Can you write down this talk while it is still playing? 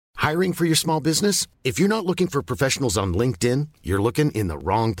Hiring for your small business? If you're not looking for professionals on LinkedIn, you're looking in the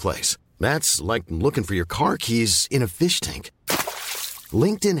wrong place. That's like looking for your car keys in a fish tank.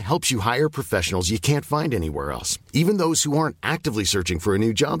 LinkedIn helps you hire professionals you can't find anywhere else, even those who aren't actively searching for a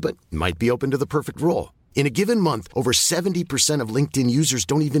new job but might be open to the perfect role. In a given month, over 70% of LinkedIn users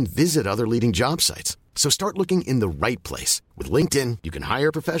don't even visit other leading job sites. So start looking in the right place. With LinkedIn, you can hire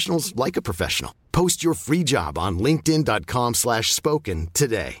professionals like a professional. Post your free job on linkedin.com/spoken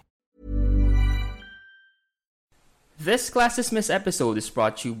today. This Class Dismissed episode is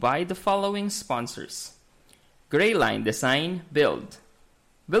brought to you by the following sponsors. Greyline Design Build.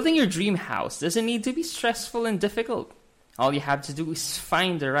 Building your dream house doesn't need to be stressful and difficult. All you have to do is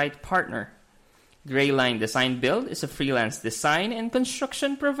find the right partner. Greyline Design Build is a freelance design and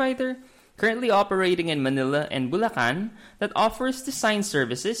construction provider currently operating in Manila and Bulacan that offers design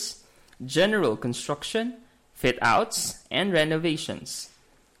services, general construction, fit-outs, and renovations.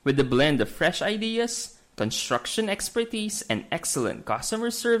 With a blend of fresh ideas, construction expertise, and excellent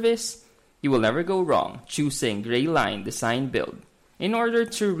customer service, you will never go wrong choosing Greyline Design Build in order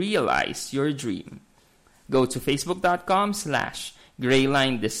to realize your dream. Go to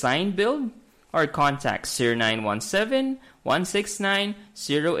facebook.com/Greyline Design Build or contact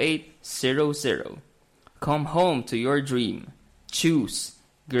 0917-169-0800. Come home to your dream. Choose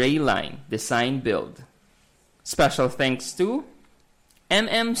Greyline Design Build. Special thanks to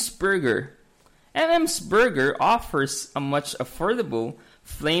MM's Burger. MM's Burger offers a much affordable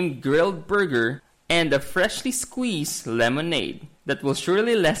flame-grilled burger and a freshly squeezed lemonade that will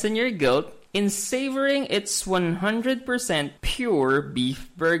surely lessen your guilt in savoring its 100% pure beef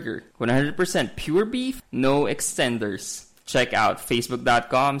burger. 100% pure beef, no extenders. Check out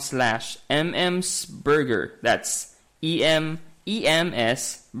facebook.com/mmsburger. That's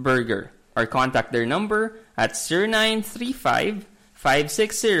EMS Burger. Or contact their number at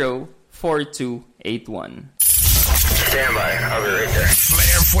 0935-560-4281. Stand by. I'll be right there.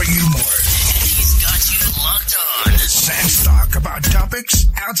 Flair for you more. He's got you locked on. Sans talk about topics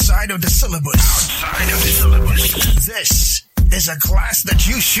outside of the syllabus. This is a class that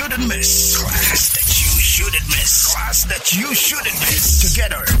you shouldn't miss. Class that you shouldn't miss.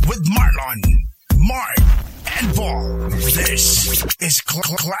 Together with Marlon, Mark, and Paul. This is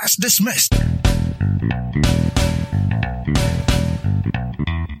Class Dismissed.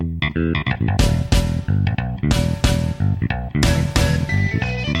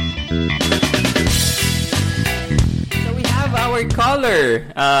 Our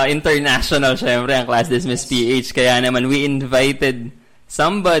caller, international syempre ang Class Dismissed PH, kaya naman we invited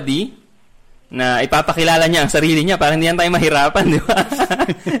somebody na ipapakilala niya ang sarili niya para hindi yan tayo mahirapan, di ba?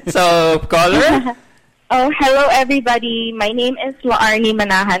 So, caller? Oh, hello everybody. My name is Laarni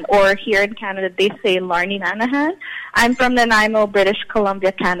Manahan, or here in Canada they say Larnie Manahan. I'm from Nanaimo, British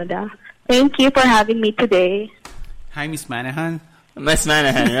Columbia, Canada. Thank you for having me today. Hi, Miss Manahan. Miss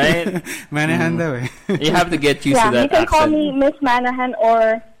Manahan, right? Manahan daw eh. You have to get used to that accent. You can call me Miss Manahan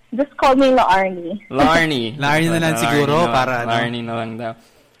or just call me Laarni. Laarni. Laarni na lang siguro para Laarni na lang daw.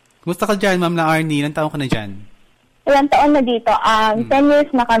 Kumusta ka dyan, Ma'am Laarni? Ilang taon ka na dyan? Ilang taon na dito? 10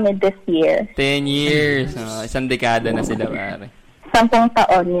 years na kami this year. 10 years. Isang dekada na sila, pare. 10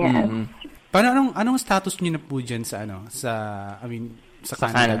 taon, yan. Mm-hmm. Paano, anong status niyo na po dyan sa sa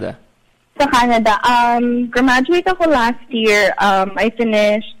Canada? Sa Canada, graduate ako last year. I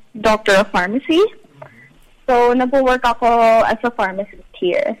finished Doctor of Pharmacy. So, nag-work ako as a pharmacist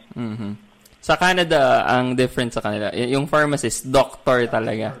here. Mm-hmm. Sa Canada, ang difference sa kanila, yung pharmacist, doctor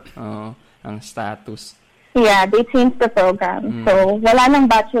talaga. Ang status. Yeah, they changed the program. So, wala nang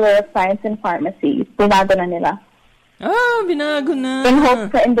Bachelor of Science in Pharmacy. Binago na nila. Binago na. In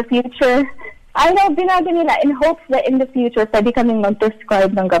hopes that in the future... I know, binago nila in hopes that in the future pwede kaming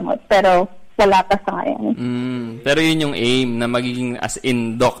mag-prescribe ng gamot. Pero wala pa sa ngayon. Pero yun yung aim, na magiging as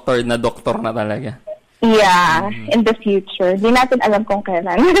in doctor na talaga. Yeah, in the future. Di natin alam kung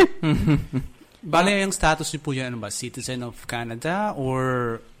kailan. Bale, yung status niyo po yan, ano ba? Citizen of Canada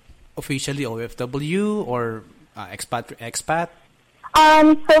or officially OFW or expat?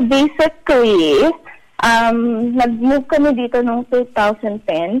 So basically, nag-move kami dito noong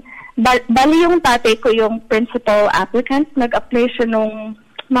 2010. Bali yung tatay ko yung principal applicant. Nag-apply siya nung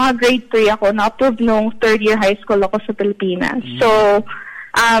mga grade 3 ako. Na-approve nung third year high school ako sa Pilipinas. So,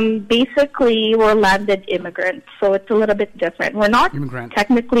 basically, we're landed immigrants. So, it's a little bit different. We're not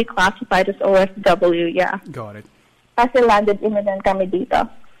technically classified as OFW, yeah. Got it. Kasi landed immigrant kami dito.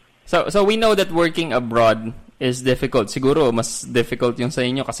 So we know that working abroad is difficult. Siguro, mas difficult yung sa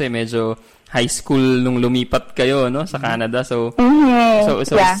inyo kasi medyo high school nung lumipat kayo, no, sa Canada. So, so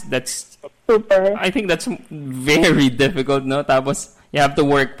yeah. That's super. I think that's very difficult, no? Tapos, you have to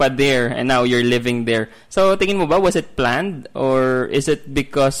work pa there and now you're living there. So, tingin mo ba, was it planned? Or is it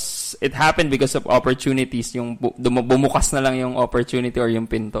because it happened because of opportunities? Yung bumukas na lang yung opportunity or yung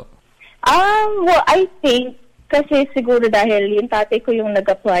pinto? Well, I think, kasi siguro dahil yung tatay ko yung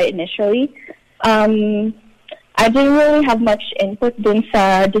nag-apply initially, I didn't really have much input dun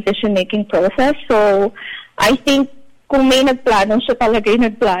sa decision-making process. So, I think kung may nagplano, siya talaga yung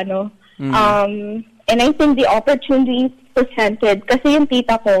nagplano. And I think the opportunities presented, kasi yung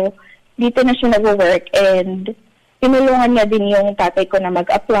tita ko, dito na siya nag-work and tinulungan niya din yung tatay ko na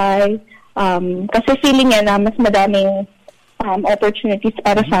mag-apply. Kasi feeling niya na mas madaming opportunities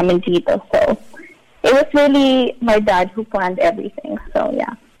para sa amin dito. So, it was really my dad who planned everything. So,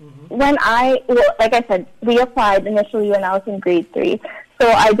 yeah. When like I said, we applied initially when I was in grade 3. So,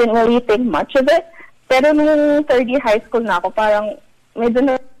 I didn't really think much of it. Pero nung third year high school na ako, parang medyo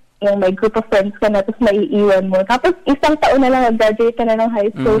na yung may group of friends ka na, tapos maiiwan mo. Tapos isang taon na lang nag-graduate ka na ng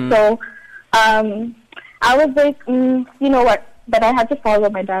high school. So, I was like, you know what, but I had to follow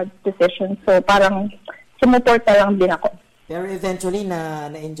my dad's decision. So, parang sumuport na lang din ako. Pero eventually,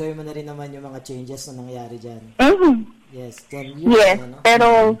 na-enjoy mo na rin naman yung mga changes na nangyari dyan. Yes, 10 years. Yes,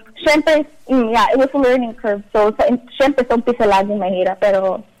 pero syempre, it was a learning curve. So, syempre, sa umpisa laging mahirap,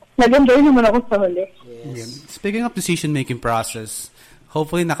 pero nag-enjoy naman ako sa huli. Yes. Yeah. Speaking of decision-making process,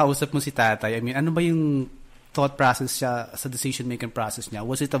 hopefully nakausap mo si tatay. I mean, ano ba yung thought process siya sa decision-making process niya?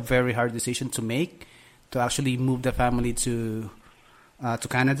 Was it a very hard decision to make to actually move the family to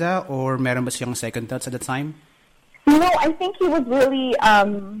Canada, or meron ba siyang second thoughts at the time? No, I think he was really,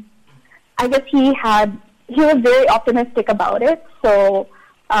 I guess he was very optimistic about it. So,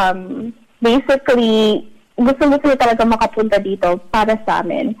 basically, gusto niya talaga makapunta dito para sa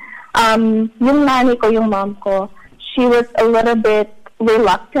amin. Yung nanay ko, yung mom ko, she was a little bit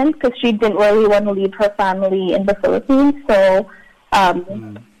reluctant because she didn't really want to leave her family in the Philippines. So,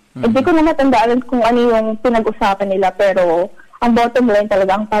 hindi ko na matandaan kung ano yung pinag-usapan nila, pero ang bottom line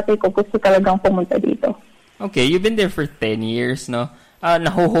talaga, ang tatay ko gusto talagang pumunta dito. Okay, you've been there for 10 years, no?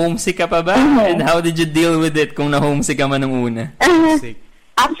 Naho-homesick ka pa ba? And how did you deal with it kung na-homesick ka man nung una?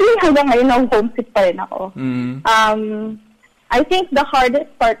 Actually, hanggang ngayon, na-homesick pa rin ako. I think the hardest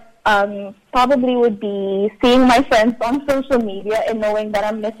part probably would be seeing my friends on social media and knowing that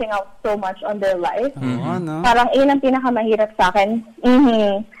I'm missing out so much on their life. No? Parang yun ang pinakamahirap sa akin.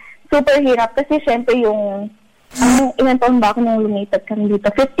 Super hirap kasi syempre yung ilan taon ba ako nung lumipat kami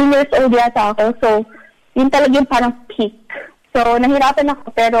dito? 15 years old yata ako. So, yun talaga yung parang peak. So, nahirapan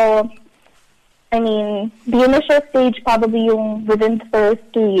ako pero I mean, the initial stage probably yung within the first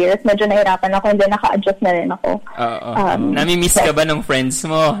 2 years, medyo nahirapan ako and then naka-adjust na rin ako. Nami-miss ka ba ng friends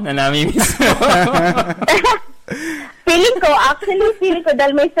mo? Nami-miss mo? Feeling ko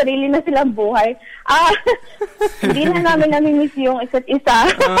dahil may sarili na silang buhay. Hindi na namin nami-miss yung isa't isa.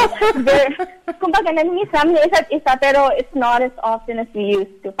 Kumbaga, nami-miss namin yung isa't isa pero it's not as often as we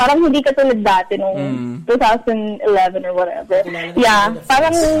used to. Parang hindi katulad dati nung 2011 or whatever. Yeah,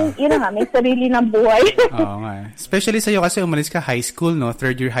 parang yun na nga, may sarili ng buhay. Oo nga. Especially sa'yo kasi umalis ka high school, no?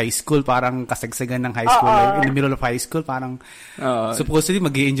 Third year high school, parang kasagsagan ng high school. Like, in the middle of high school, parang supposedly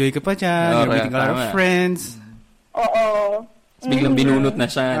mag-i-enjoy ka pa dyan. You're meeting a lot of friends. Oo. Biglang binunot na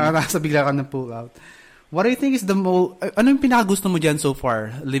siya. Nasa bigla ka na pull out. What do you think is ano yung pinakagusto mo dyan so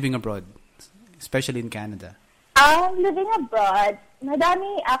far, living abroad? Especially in Canada. Living abroad,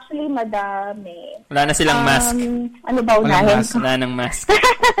 madami. Wala na silang mask. Ano ba unahin? Wala nang mask.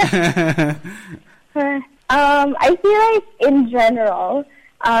 I feel like in general,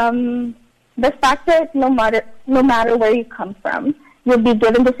 the fact that no matter where you come from, you'll be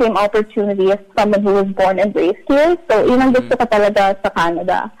given the same opportunity as someone who was born and raised here. So, yun ang gusto ko talaga sa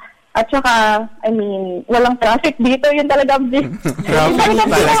Canada. At saka, I mean, walang traffic dito. Yun talaga. Traffic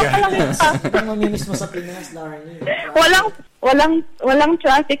talaga. Ano mamimiss mo sa Pinas, Larnie? Walang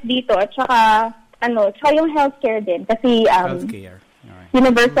traffic dito. At saka, tsaka yung healthcare din. Kasi, healthcare.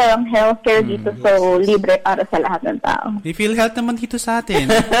 Universal ang healthcare dito, so libre para sa lahat ng tao. May PhilHealth naman dito sa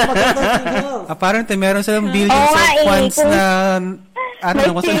atin. Apparently, meron silang billions of funds na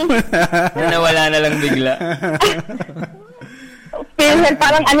nawala na lang bigla. PhilHealth,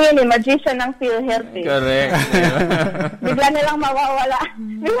 parang magician ng PhilHealth. Correct. Bigla na lang mawawala.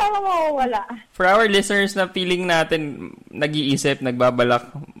 For our listeners na feeling natin nag-iisip,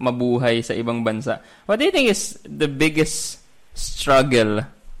 nagbabalak mabuhay sa ibang bansa, what do you think is the biggest struggle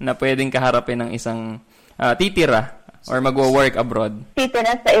na pwedeng kaharapin ng isang titira or magwo-work abroad?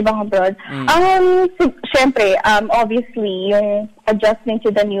 Titira sa ibang abroad. Syempre, obviously, yung adjusting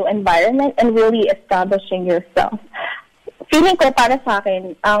to the new environment and really establishing yourself. Feeling ko para sa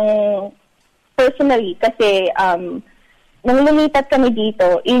akin, personally, kasi nung lumipat kami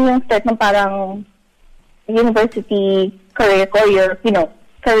dito, yun yung start ng parang university career ko,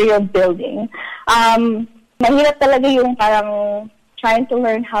 career building. Mahirap talaga yung parang trying to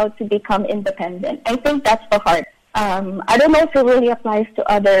learn how to become independent. I think that's the hard. I don't know if it really applies to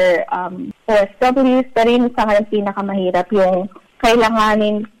other OFWs, pero yun sa akin pinakamahirap yung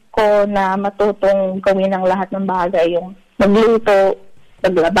kailanganin ko na matutong gawin ang lahat ng bagay, yung magluto,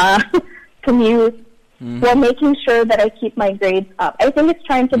 maglaba, commute, while making sure that I keep my grades up. I think it's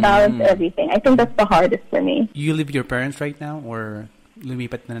trying to balance everything. I think that's the hardest for me. You live with your parents right now or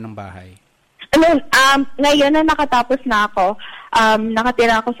lumipat na ng bahay? Ngayon na nakatapos na ako,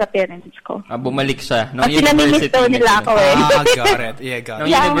 nakatira ako sa parents ko. Bumalik siya. Nung kasi namimiss daw nila ako eh. Got it. Yeah, got it.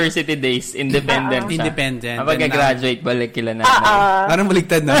 Nung university days, independent siya. Independent. Kapag graduate, balik kila na. Parang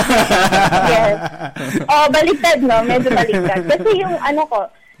baligtad, no? Yes. Baligtad, no? Medyo baligtad. Kasi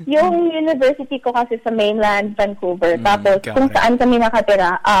yung university ko kasi sa mainland, Vancouver. Tapos, kung saan kami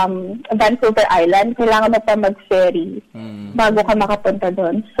nakatira, Vancouver Island, kailangan mo pa mag-ferry bago ka makapunta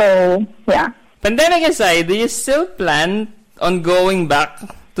doon. So, yeah. Pandemic aside, do you still plan on going back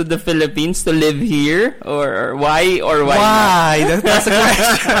to the Philippines to live here? Or why not? Why? That's a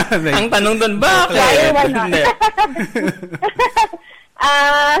question. Ang tanong doon, bakit? Why not?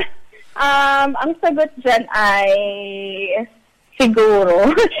 Ang sagot dyan ay siguro.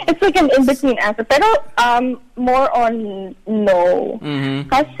 It's like an in-between answer. Pero more on no.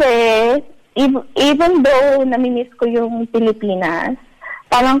 Kasi even though namimiss ko yung Pilipinas,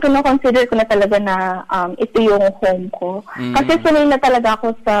 parang kino-consider ko na talaga na ito yung home ko. Kasi sanay na talaga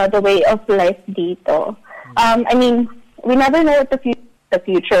ako sa the way of life dito. I mean, we never know what the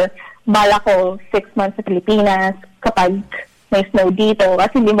future. Bala ko 6 months sa Pilipinas kapag may snow dito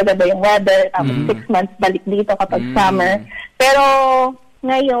kasi hindi maganda yung weather. Tapos 6 months balik dito kapag summer. Pero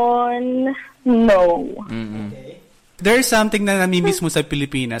ngayon, no. There's something na namimiss mo sa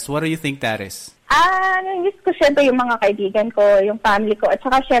Pilipinas. What do you think that is? Namimiss ko syempre yung mga kaibigan ko, yung family ko, at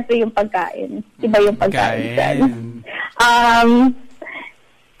saka syempre yung pagkain. Iba yung pagkain dyan.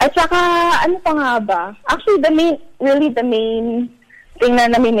 At saka, ano pa nga ba? Actually, the main thing na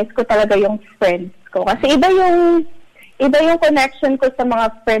namimiss ko talaga yung friends ko. Kasi iba yung connection ko sa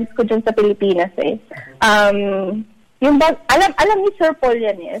mga friends ko dyan sa Pilipinas eh. Alam ni Sir Paul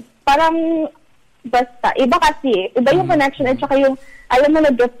yan eh. Parang, basta, iba kasi, iba yung connection at saka yung, alam mo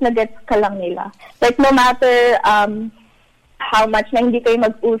na gets ka lang nila. Like, no matter how much na hindi kayo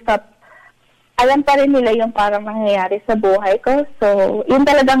mag-usap, alam pa rin nila yung parang nangyayari sa buhay ko. So, yun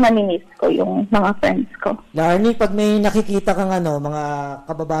talagang namimiss ko, yung mga friends ko. Larnie, pag may nakikita kang mga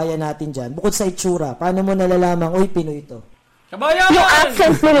kababayan natin dyan, bukod sa itsura, paano mo nalalamang, uy, Pinoy ito? Kabayan! Yung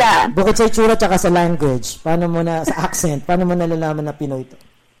accent nila. Bukod sa itsura tsaka sa language, sa accent, paano mo nalalaman na Pinoy ito?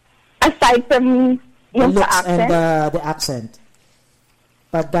 Aside from yung the looks sa accent? and the accent.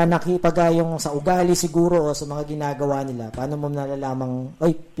 Pag yung sa ugali siguro o sa mga ginagawa nila, paano mo nalalamang,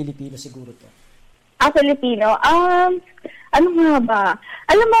 oy, Pilipino siguro to? Filipino? Ano nga ba?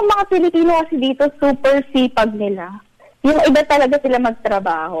 Alam mo, mga Pilipino kasi dito, super sipag nila. Yung iba talaga sila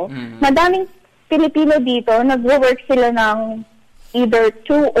magtrabaho. Madaming Pilipino dito, nag-work sila ng either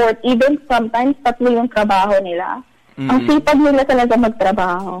 2 or even sometimes 3 yung trabaho nila. Ang sipag nila talaga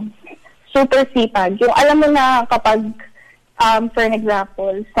magtrabaho. Super sipag. Yung alam mo na kapag, for an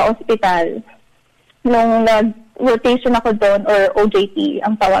example, sa ospital, nung nag-rotation ako doon, or OJT,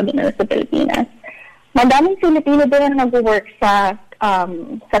 ang tawagin nila sa Pilipinas, madaming Filipino din na nag-work sa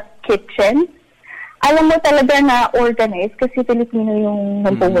kitchen. Alam mo talaga na organized kasi Filipino yung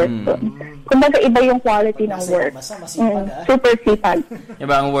nag-work doon. Kumbaga, iba yung quality ng work. Super sipag.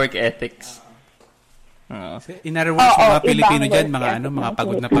 Iba ang work ethics. In other words, mga Pilipino dyan, mga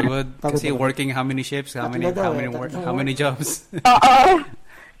pagod na pagod. Kasi working how many shifts, how many jobs. Oo.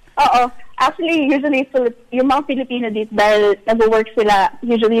 Actually, usually, yung mga Filipino dito, dahil nag-work sila,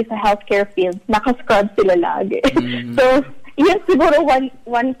 usually sa healthcare field, naka-scrub sila lagi. So, yun siguro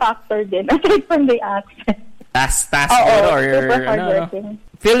one factor din, aside from the accent. Task or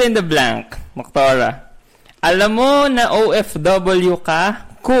fill in the blank, Maktora. Alam mo na OFW ka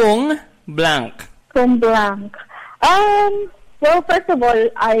kung blank. Kung blank. Well, first of all,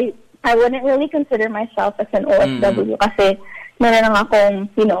 I wouldn't really consider myself as an OFW kasi meron lang akong,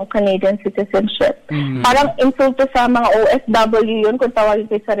 Canadian citizenship. Parang insulto sa mga OFW yun kung tawagin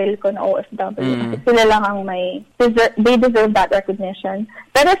ko yung sarili ko na OFW. Kasi sila lang ang they deserve that recognition.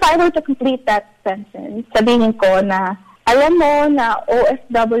 Pero if I were to complete that sentence, sabihin ko na, alam mo na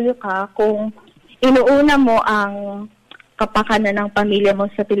OFW ka kung inuuna mo ang kapakanan ng pamilya mo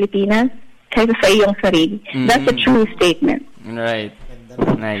sa Pilipinas kaysa sa iyong sarili. That's a true statement. Right.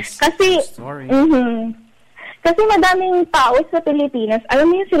 Nice. Kasi, Kasi madaming tao sa Pilipinas, alam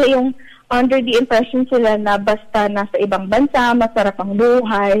mo yun, sila yung under the impression sila na basta nasa ibang bansa, masarap ang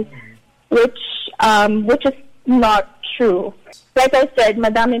buhay, which is not true. Like I said,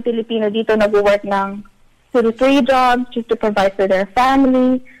 madaming Pilipino dito nag-work ng 2 to 3 jobs just to provide for their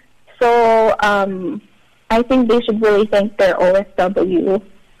family. So, I think they should really thank their OFW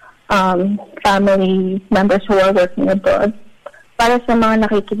family members who are working abroad. Para sa mga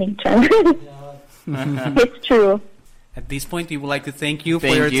nakikinig dyan. It's true. At this point, we would like to thank you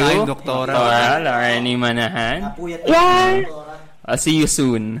for your time, Doktora. Doktora Lorraine Manahan. Yeah. I'll see you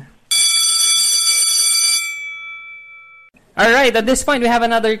soon. Alright, at this point, we have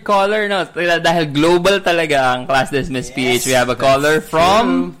another caller. No, dahil global talaga ang Class Dismissed PH, we have a caller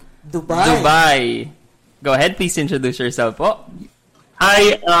from Dubai. Go ahead, please introduce yourself po.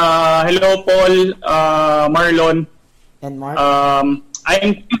 Hi, hello Paul, Marlon. And Mark?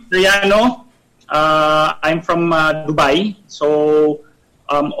 I'm Riano. I'm from Dubai. So,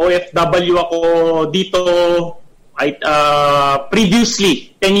 OFW ako dito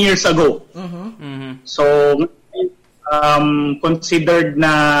previously, 10 years ago. So, considered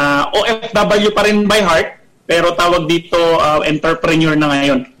na OFW pa rin by heart, pero tawag dito entrepreneur na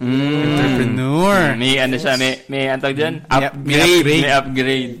ngayon. Entrepreneur. May ano siya, may antog dyan? May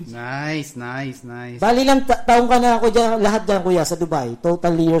upgrade. Nice. Bali lang taong ka na ako dyan, lahat dyan kuya sa Dubai.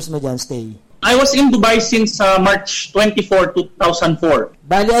 Total years mo dyan stay. I was in Dubai since March 24, 2004.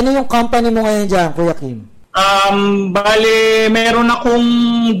 Bali, ano yung company mo ngayon dyan, Kuya Kim? Bali, meron akong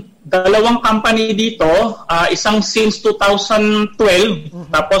 2 company dito. Isang since 2012,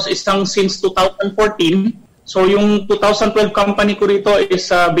 tapos isang since 2014. So, yung 2012 company ko rito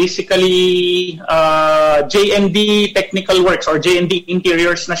is basically J&D Technical Works or J&D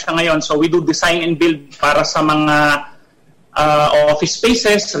Interiors na siya ngayon. So, we do design and build para sa mga office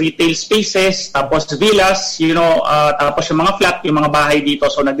spaces, retail spaces, tapos villas, tapos yung mga flat, yung mga bahay dito.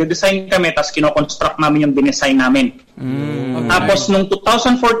 So, nagde-design kami, tapos kino-construct namin yung dinesign namin. Tapos, nung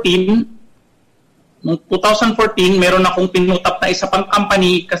 2014, meron akong pinutap na isa pang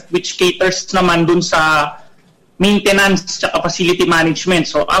company which caters naman dun sa maintenance at facility management.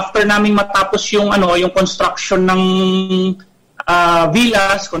 So, after namin matapos yung construction ng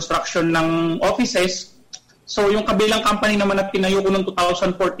villas, construction ng offices, so, yung kabilang company naman na tinayo ko noong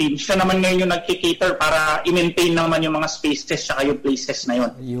 2014, siya naman ngayon yung nag-cater para i-maintain naman yung mga spaces at yung places na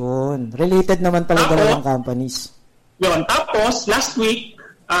yun. Yun. Related naman pala dalawang companies. Yun. Tapos, last week,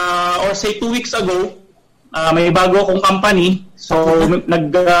 or say 2 weeks ago, may bago akong company. So,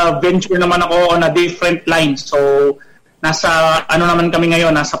 nag-venture naman ako on a different line. So, nasa, naman kami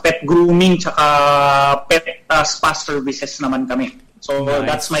ngayon, nasa pet grooming tsaka pet spa services naman kami. So, nice.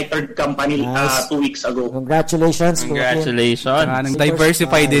 That's my third company 2 weeks ago. Congratulations.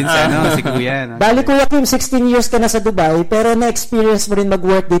 Nang-diversify din si Kuya. No? Bali, Kuya Kim, 16 years ka na sa Dubai, pero na-experience mo rin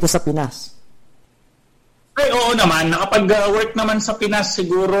mag-work dito sa Pinas. Ay, oo naman. Nakapag-work naman sa Pinas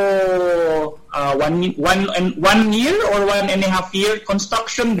siguro 1 year or 1.5 year.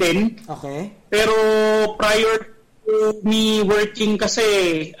 Construction din. Okay. Pero prior to me working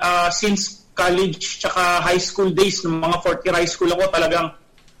kasi, since college tsaka high school days, ng mga fourth year high school ako, talagang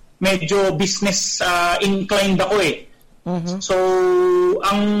medyo business inclined ako eh. So,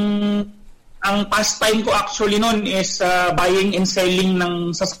 ang pastime ko actually noon is buying and selling ng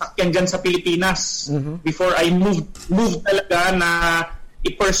sasakyan dyan sa Pilipinas. Before I moved talaga na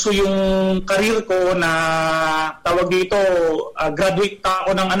i-pursue yung career ko na tawag dito, graduate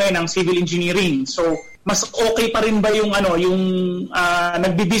ako ng civil engineering. So, mas okay pa rin ba yung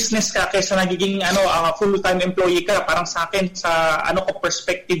nagbi-business ka kaysa nagiging full-time employee ka? Parang sa akin sa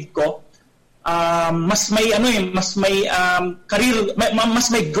perspective ko, mas may career, mas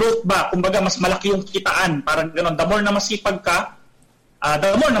may growth ba? Kumbaga mas malaki yung kitaan, parang ganoon. The more na masipag ka,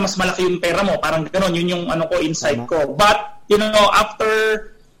 the more na mas malaki yung pera mo, parang ganoon. Yun yung insight ko. But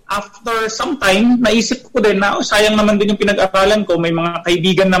after some time, naisip ko din na sayang naman din yung pinag-aralan ko. May mga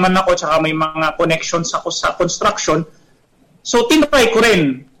kaibigan naman ako, tsaka may mga connections ako sa construction. So, tinry ko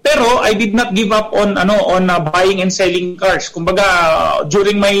rin. Pero, I did not give up on buying and selling cars. Kumbaga,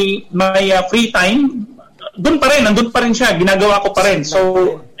 during my free time, nandun pa rin siya, ginagawa ko pa rin. So,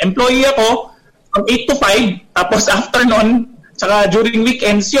 employee ako from 8 to 5, tapos after nun, tsaka during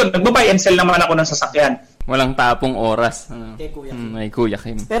weekends yun, nagbabuy and sell naman ako ng sasakyan. Walang tapong oras. Kay Kuya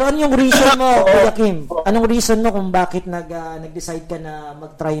Kim. Pero ano yung reason mo, Kuya Kim? Anong reason mo kung bakit nag-decide ka na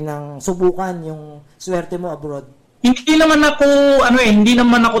mag-try ng subukan yung swerte mo abroad? Hindi naman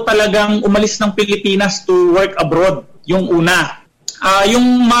ako talagang umalis ng Pilipinas to work abroad yung una.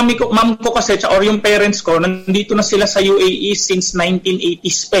 Yung mom ko kasi or yung parents ko nandito na sila sa UAE since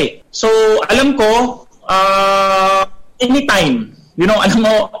 1980s pa. So alam ko anytime. Alam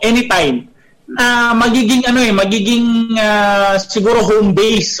mo, anytime. Magiging siguro home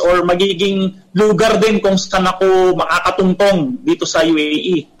base or magiging lugar din kung saan ako makakatungtong dito sa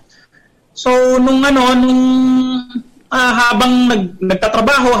UAE. So habang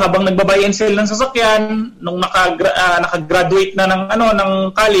nagtatrabaho, habang nagbabuy and sell ng sasakyan, nung nakagraduate na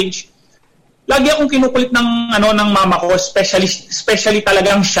ng college, lagi akong kinukulit ng mama ko, especially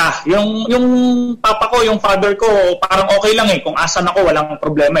talagang siya. Yung papa ko, yung father ko, parang okay lang kung asan ako, walang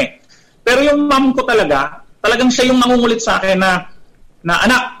problema Pero yung mom ko talagang siya yung nangungulit sa akin na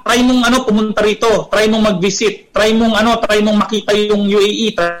anak, try mong pumunta rito, try mong mag-visit, try mong makita yung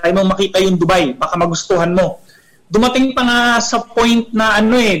UAE, try mong makita yung Dubai, baka magustuhan mo. Dumating pa nga sa point na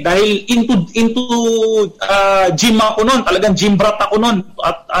dahil into gym ako noon, talagang gym brat ako noon.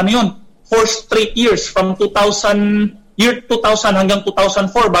 At 4 straight years from 2000 hanggang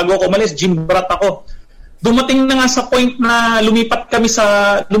 2004 bago ako umalis, gym brat ako. Dumating na nga sa point na lumipat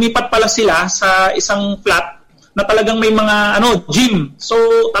pala sila sa isang flat na talagang may mga gym. So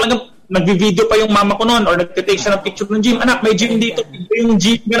talagang nagvi-video pa yung mama ko noon or nagte-take siya ng picture ng gym. Anak, may gym dito, yung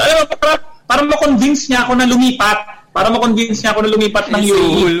gym. Alam mo, para ma-convince niya ako na lumipat. Ng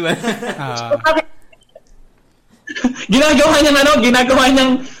UAE. Ginagawa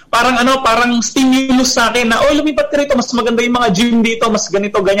niyang parang stimulus sa akin na lumipat ka rito, mas maganda yung mga gym dito, mas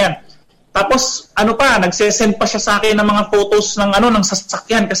ganito ganyan. Tapos nagsesend pa siya sa akin ng mga photos ng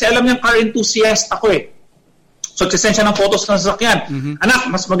sasakyan kasi alam niya car enthusiast ako So nagsesend siya ng photos ng sasakyan. Anak,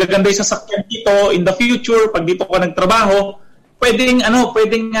 mas magaganda yung sasakyan dito in the future pag dito ka nagtrabaho. Pwedeng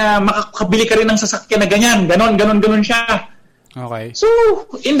makakabili ka rin ng sasakyan na ganyan, ganon siya. Okay. So,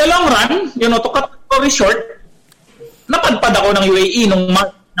 in the long run, to cut story short, napadpad ako ng UAE nung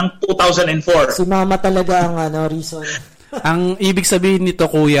March ng 2004. Si mama talaga ang reason. Ang ibig sabihin nito,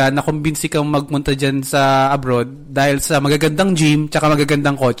 kuya, nakumbinsi kang magpunta dyan sa abroad dahil sa magagandang gym tsaka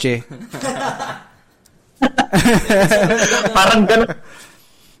magagandang kotse. Parang ganun.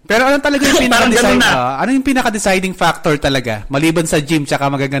 Pero ano talaga yung pinaka-deciding factor talaga? Maliban sa gym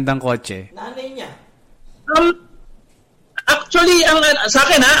tsaka magagandang kotse. Nanay niya. Actually, sa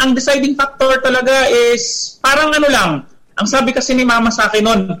akin ang deciding factor talaga is parang lang. Ang sabi kasi ni mama sa akin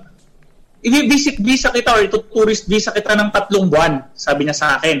noon, i-visit visa kita or tourist visa kita ng 3 buwan, sabi niya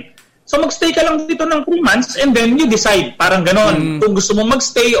sa akin. So magstay ka lang dito ng 3 months and then you decide, parang ganon. Kung gusto mong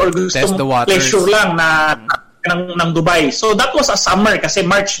magstay or gusto mong pleasure lang ng Dubai. So that was a summer kasi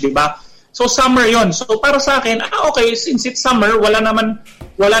March, di ba? So summer yon. So para sa akin, okay, since it's summer, wala namang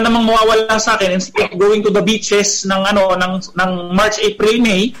mawawala sa akin instead of going to the beaches ng March, April,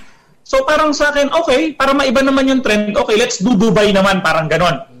 May. So parang sa akin, okay, para maiba naman yung trend, okay, let's do Dubai naman, parang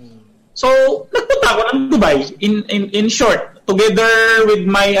ganon. So nagpunta ako ng Dubai in short, together with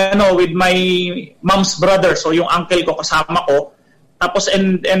my mom's brother, so yung uncle ko kasama ko. Tapos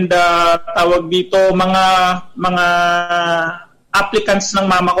tawag dito mga applicants ng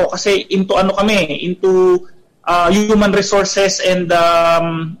mama ko kasi into human resources and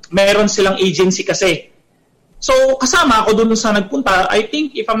meron silang agency kasi. So kasama ako dun sa nagpunta. I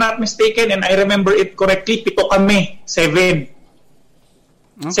think if I'm not mistaken and I remember it correctly, 7 kami.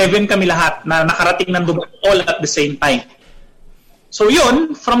 7 kami lahat na nakarating ng Dubai all at the same time. So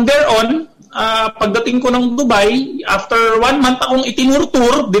yun, from there on, pagdating ko ng Dubai, after 1 month akong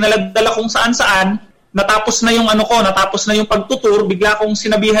itinur-tour, dinalag-dala kung saan-saan, natapos na yung pagtutur, bigla akong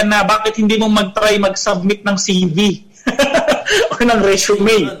sinabihan na bakit hindi mo mag-submit ng CV o ng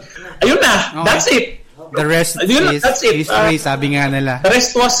resume. Ayun na, that's it. The rest is history, sabi nga nila. The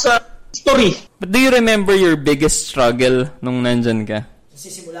rest was history. But do you remember your biggest struggle nung nandyan ka?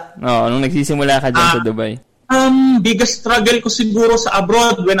 Nung nagsisimula ka dyan sa Dubai. Biggest struggle ko siguro sa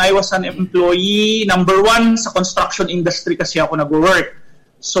abroad when I was an employee, number 1, sa construction industry kasi ako nag-work.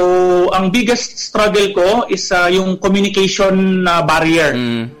 So, ang biggest struggle ko is yung communication barrier.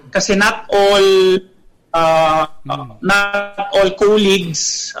 Kasi not all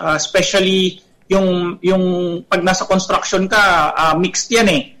colleagues, especially yung pag nasa construction ka, mixed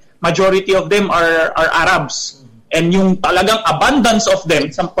yan Majority of them are Arabs. And yung talagang abundance of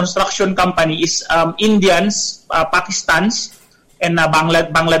them sa construction company is Indians, Pakistans, and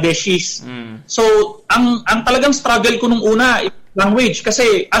Bangladeshis. So, ang talagang struggle ko nung una, language.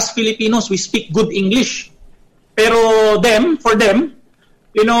 Kasi as Filipinos, we speak good English. Pero for them,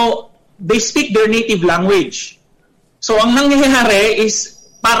 they speak their native language. So, ang nangyayari is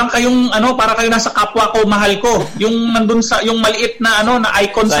parang kayong nasa kapwa ko, mahal ko. Yung nandun sa yung maliit na na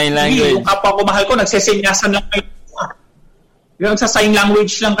icon sa TV, yung kapwa ko, mahal ko, nagsesenyasan lang kayo. Yung sa sign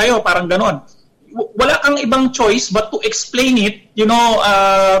language lang kayo, parang ganon. wala kang ibang choice but to explain it,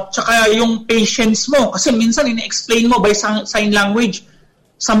 tsaka yung patience mo. Kasi minsan ina-explain mo by sign language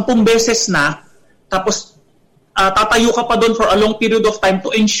 10 beses na, tapos tatayo ka pa doon for a long period of time to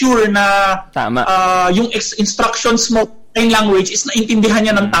ensure na tama. Yung instructions mo sign language is naintindihan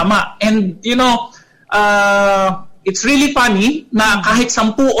niya ng tama. And it's really funny na kahit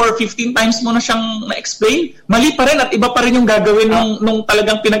 10 or 15 times mo na siyang na-explain, mali pa rin at iba pa rin yung gagawin nung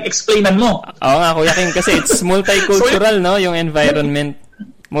talagang pinag-explainan mo. Oo nga, Kuya Kim, kasi it's multicultural, no? Yung environment.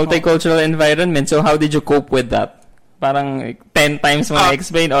 Multicultural environment. So how did you cope with that? Parang 10 times mo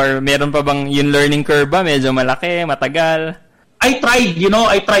na-explain or meron pa bang yung learning curve ba? Medyo malaki, matagal? I tried.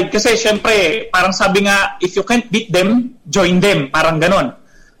 Kasi syempre, parang sabi nga, if you can't beat them, join them. Parang ganon.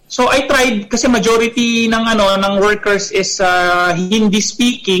 So I tried kasi majority ng workers is Hindi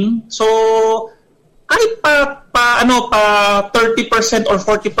speaking. So kahit pa 30% or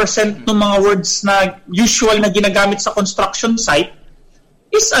 40% ng mga words na usual na ginagamit sa construction site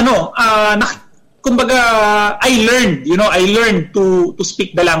is kumbaga I learned to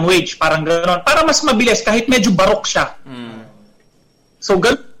speak the language, parang ganoon, para mas mabilis kahit medyo barok siya. So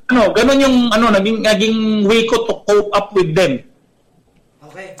ganon yung naging way ko to cope up with them.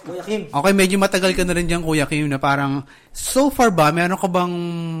 Okay, Kuya Kim. Okay, medyo matagal ka na rin diyan, Kuya Kim, na parang so far ba meron ka bang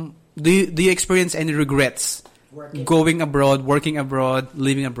do you experience any regrets going abroad, working abroad,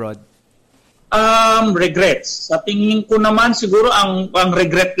 living abroad? Regrets. Sa tingin ko naman siguro ang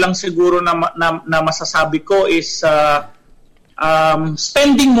regret lang siguro na masasabi ko is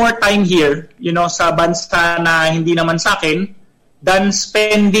spending more time here, sa bansa na hindi naman sa akin, than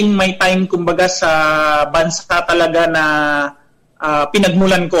spending my time kumbaga sa bansa talaga na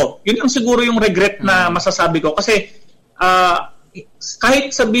pinagmulan ko. Yun ang siguro yung regret na masasabi ko. Kasi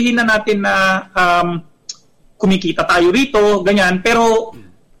kahit sabihin na natin na kumikita tayo rito, ganyan, pero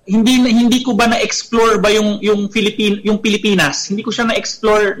hindi ko ba na-explore ba yung Pilipinas? Hindi ko siya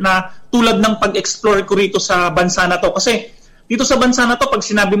na-explore na tulad ng pag-explore ko rito sa bansa na to. Kasi dito sa bansa na to, pag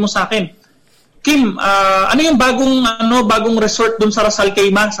sinabi mo sa akin, Kim, ano yung bagong resort dun sa Ras Al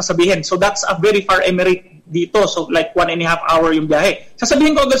Khaimah? Sasabihin. So that's a very far emirate dito. So like 1.5 hour yung biyahe.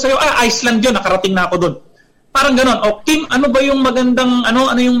 Sasabihin ko agad sa'yo, Iceland yun, nakarating na ako dun. Parang ganon. O Kim, ano ba yung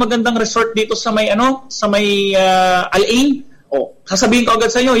magandang resort dito sa may Al Ain? O sasabihin ko agad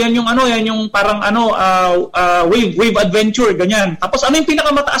sa'yo, yan yung parang wave adventure, ganyan. Tapos ano yung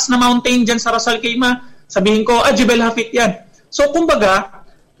pinakamataas na mountain dyan sa Ras Al Khaimah? Sabihin ko, Jebel Hafit yan. So kumbaga,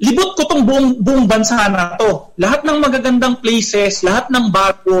 libot ko tong buong bansa na to. Lahat ng magagandang places, lahat ng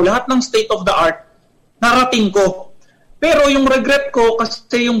bago, lahat ng state of the art, narating ko. Pero yung regret ko,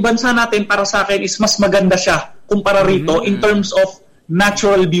 kasi yung bansa natin para sa akin is mas maganda siya kumpara rito in terms of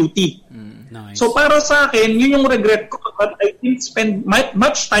natural beauty. Nice. So para sa akin, yun yung regret ko. But I didn't spend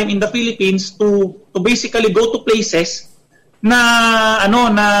much time in the Philippines to basically go to places na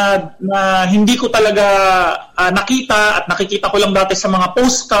hindi ko talaga nakita at nakikita ko lang dati sa mga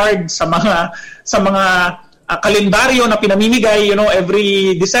postcard, sa mga kalendaryo na pinamimigay,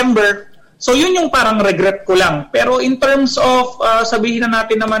 every December. So yun yung parang regret ko lang. Pero in terms of sabihin na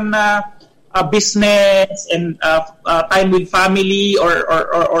natin naman na business and time with family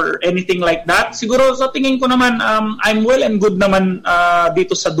or anything like that, siguro sa tingin ko naman I'm well and good naman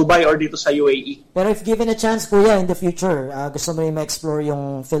dito sa Dubai or dito sa UAE. Pero if given a chance, Kuya, in the future, gusto mo rin ma-explore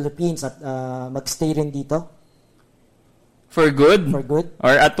yung Philippines at mag-stay rin dito? For good? For good?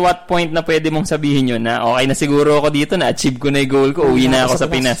 Or at what point na pwede mong sabihin yun na okay na siguro ako dito, na-achieve ko na yung goal ko, uwi na ako sa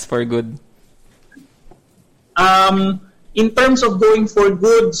Pinas for good? In terms of going for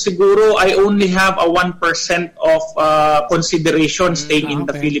good, siguro I only have a 1% of consideration staying in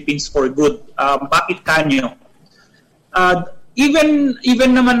the Philippines for good. Bakit kanyo?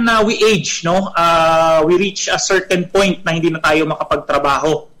 Even naman na we age, we reach a certain point na hindi na tayo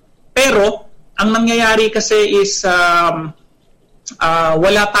makapagtrabaho. Pero ang nangyayari kasi is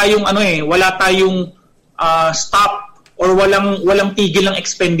wala tayong stop or walang tigil ng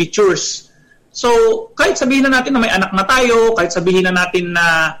expenditures. So, kahit sabihin na natin na may anak na tayo, kahit sabihin na natin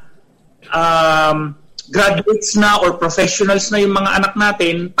na graduates na or professionals na yung mga anak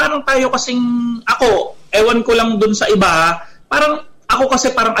natin, parang tayo kasing ewan ko lang dun sa iba, parang ako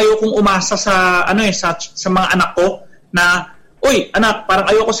kasi parang ayokong umasa sa mga anak ko na, uy, anak, parang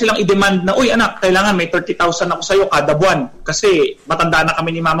ayoko silang i-demand na, uy, anak, kailangan may 30,000 ako sa'yo kada buwan kasi matanda na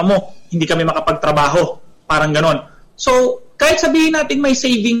kami ni mama mo, hindi kami makapagtrabaho. Parang ganon. So, kahit sabihin natin may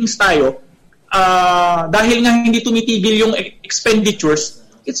savings tayo, dahil nga hindi tumitigil yung expenditures,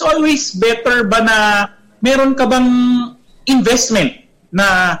 it's always better ba na meron ka bang investment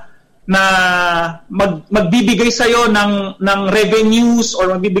na na magbibigay sa'yo ng revenues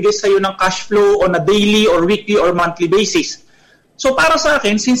or magbibigay sa'yo ng cash flow on a daily or weekly or monthly basis. So para sa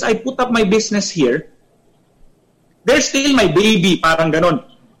akin, since I put up my business here, they're still my baby, parang ganon.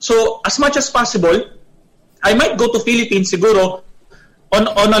 So as much as possible, I might go to Philippines siguro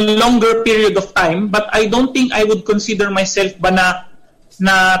on a longer period of time, but I don't think I would consider myself ba na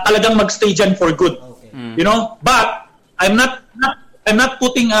talagang magstay dyan for good. Okay. You know? But I'm not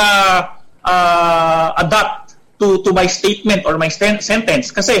putting a dot to my statement or my sentence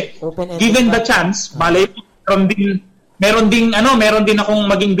kasi given the chance, malay meron din akong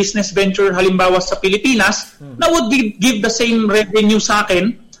maging business venture halimbawa sa Pilipinas na would give the same revenue sa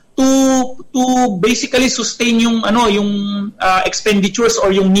akin to basically sustain yung expenditures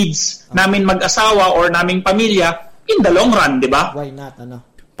or yung needs namin mag-asawa or naming pamilya in the long run, di ba? Why not,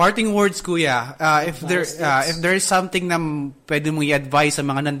 Parting words, Kuya. If there is something na pwede mong i-advise sa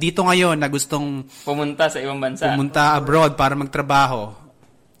mga nandito ngayon na gustong pumunta sa ibang bansa, pumunta abroad para magtrabaho,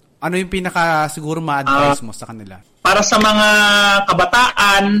 ano yung pinaka siguro ma-advise mo sa kanila? Para sa mga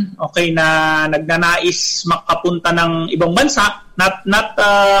kabataan, okay, na nagnanais makapunta ng ibang bansa, not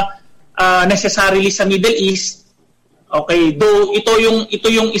necessarily sa Middle East, okay, though ito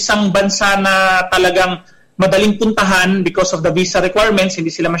yung isang bansa na talagang madaling puntahan because of the visa requirements, hindi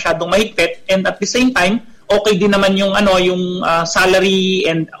sila masyadong mahigpit, and at the same time, okay din naman yung salary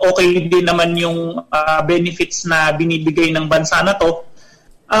and okay din naman yung benefits na binibigay ng bansa na to.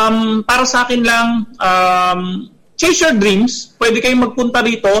 Para sa akin lang, chase your dreams. Pwede kayong magpunta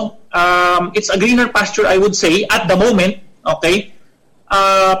rito. It's a greener pasture, I would say, at the moment. Okay?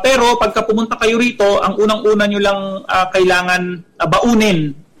 Pero pagka pumunta kayo rito, ang unang-una nyo lang kailangan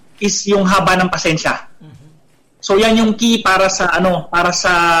baunin is yung haba ng pasensya. So yan yung key para sa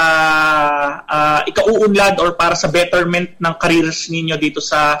ikauunlad or para sa betterment ng careers ninyo dito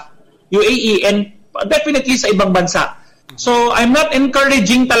sa UAE and definitely sa ibang bansa. So I'm not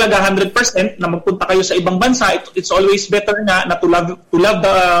encouraging talaga 100% na magpunta kayo sa ibang bansa. It's always better na to love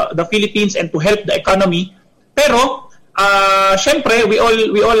the Philippines and to help the economy. Pero syempre we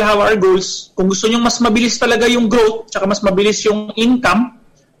all have our goals. Kung gusto niyo mas mabilis talaga yung growth, tsaka mas mabilis yung income,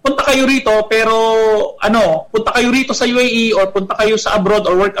 punta kayo rito, pero punta kayo rito sa UAE or punta kayo sa abroad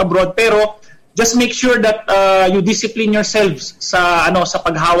or work abroad, pero just make sure that you discipline yourselves sa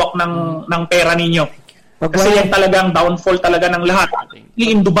paghawak ng pera ninyo. Kasi yan talagang downfall talaga ng lahat.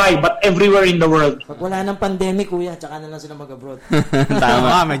 Hindi in Dubai, but everywhere in the world. Pag wala ng pandemic, kuya, tsaka na lang sila mag-abroad.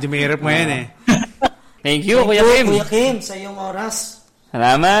 Tama, medyo mahirap mo yan eh. Thank you, Kuya Kim. Kuya Kim, sa iyong oras.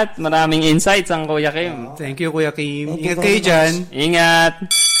 Salamat. Maraming insights ang Kuya Kim. Thank you, Kuya Kim. Ingat kayo dyan. Ingat.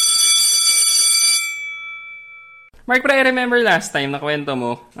 Mark, pero I remember last time na kwento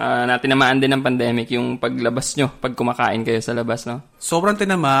mo, natinamaan din ng pandemic yung paglabas nyo, pag kumakain kayo sa labas, no? Sobrang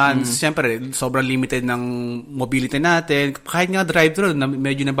tinamaan. Siyempre, sobrang limited ng mobility natin. Kahit nga drive-thru,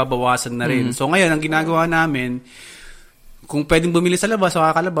 medyo nababawasan na rin. So ngayon, ang ginagawa namin, kung pwedeng bumili sa labas o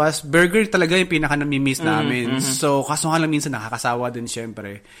kakalabas, burger talaga yung pinaka-namimiss namin. So, kaso nga lang minsan nakakasawa din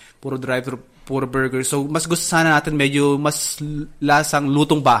syempre. Puro drive-thru, puro burger. So, mas gusto sana natin medyo mas lasang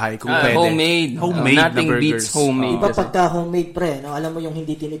lutong bahay kung pwede. Homemade. Nothing na beats homemade. Iba pagka homemade, pre. No? Alam mo yung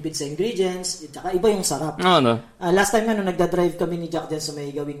hindi tinipid sa ingredients, tsaka iba yung sarap. Last time nagda-drive kami ni Jack dyan sa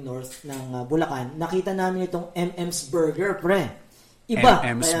may gawing north ng Bulacan, nakita namin itong MM's Burger, pre. Iba.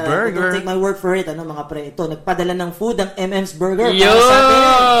 MM's Burger. Don't take my word for it, mga pre. Ito, nagpadala ng food ang MM's Burger.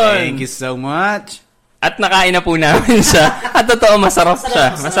 Yun! Thank you so much. At nakain na po namin siya. At totoo, masarap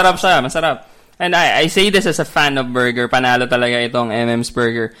siya. Masarap. And I say this as a fan of burger. Panalo talaga itong MM's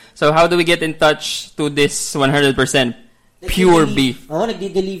Burger. So how do we get in touch to this 100% pure beef?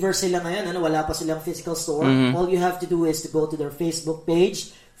 Nagdi-deliver sila ngayon. Wala pa silang physical store. All you have to do is to go to their Facebook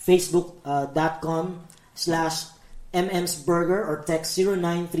page, facebook.com/MM's Burger, or text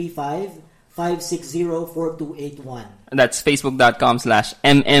 0935-560-4281. That's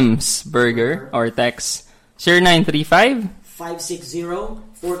facebook.com/MM's Burger, or text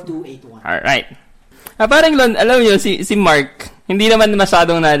 0935-560-4281. Alright. Parang alam nyo, si Mark, hindi naman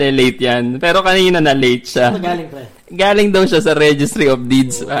masyadong na-late yan. Pero kanina na-late siya. Galing, pre? Galing daw siya sa Registry of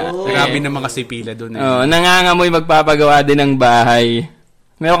Deeds. Grabe naman kasi pila doon. Nangangamoy magpapagawa din ng bahay.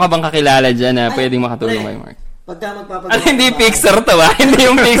 Meron ka bang kakilala dyan na pwedeng makatulong kay Mark? Pagka magpapagawa hindi fixer to ba? Hindi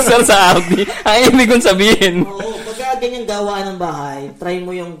yung fixer sa Audi. Ang ibig kong sabihin. Pagka ganyang gawaan ng bahay, try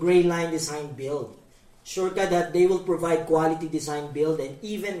mo yung Gray Line Design Build. Sure ka that they will provide quality design build and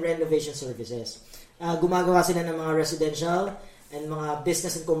even renovation services. Gumagawa sila ng mga residential and mga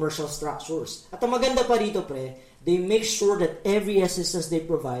business and commercial structures. At ang maganda pa rito, pre, they make sure that every assistance they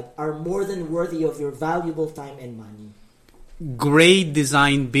provide are more than worthy of your valuable time and money. gray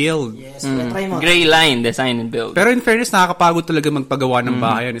design build. Yes, try mo. Gray line, design and build. Pero in fairness, nakakapagod talaga magpagawa ng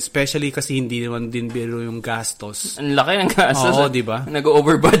bahay yan. Especially kasi hindi naman din biro yung gastos. Ang laki ng gastos. Oo, di ba?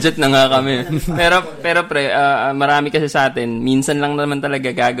 Nag-over budget na nga kami. pero pre, marami kasi sa atin, minsan lang naman talaga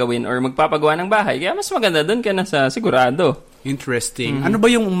gagawin or magpapagawa ng bahay. Kaya mas maganda doon ka na sa sigurado. Interesting. Ano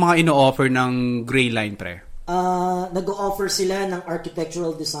ba yung mga ino-offer ng gray line, pre? Nag-o-offer sila ng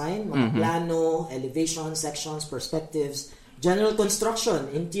architectural design, mga plano, elevation, sections, perspectives, general construction,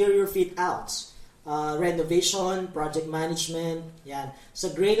 interior fit-outs, renovation, project management, yan. So,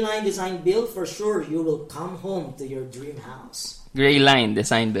 Gray Line Design Build, for sure, you will come home to your dream house. Gray line,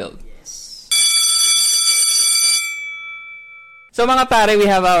 design build. Yes. So mga pare, we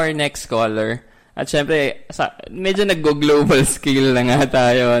have our next caller. At syempre, medyo nag-global scale na nga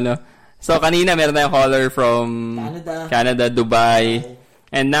tayo, ano. So kanina meron tayong caller from Canada, Dubai.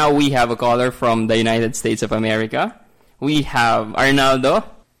 And now we have a caller from the United States of America. We have Arnaldo.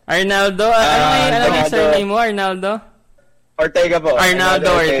 Ano yung surname mo, Arnaldo? Ortega po. Arnaldo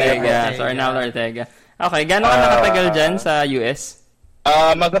Ortega. So Arnaldo Ortega. Okay, gano'n ka nakatagal dyan sa US?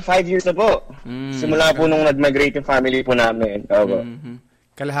 Magka 5 years na po. Simula po nung nag-migrate yung family po namin.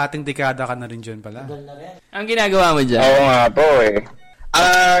 Kalahating dekada ka na rin dyan pala. Ang ginagawa mo dyan? Oo nga po eh.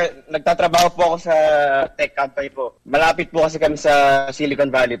 Nagtatrabaho po ako sa tech company po. Malapit po kasi kami sa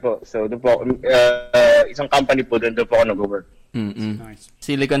Silicon Valley po. So doon po, isang company po, doon po ako nag-work. Nice.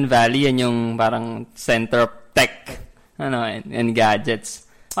 Silicon Valley, yan yung parang center of tech and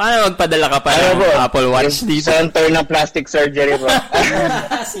gadgets. Paano magpadala ka pa ng Apple Watch dito? Center ng plastic surgery po.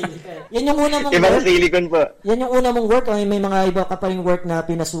 Yan yung una mong Ibang work? silicon po. Yan yung una mong work o may mga iba ka pa rin work na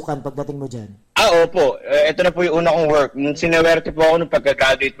pinasukan pagdating mo dyan? Opo. Ito na po yung una kong work. Nung sinewerte po ako nung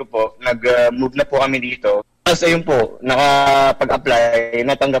pagka-graduate ko po, nag-move na po kami dito. Tapos ayun po, nakapag-apply,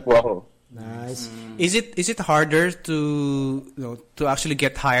 natanggap po ako. Nice. Is it harder to actually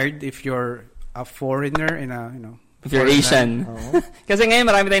get hired if you're a foreigner in a if you're Asian? Kasi ngayon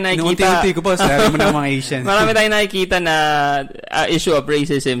marami tayong nakikita. Unti-unti ko po, sabi mo ng mga Asian. Marami tayong nakikita na issue of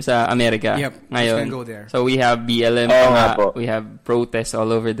racism sa Amerika. Yep, ngayon. go there. So we have BLM, we have protests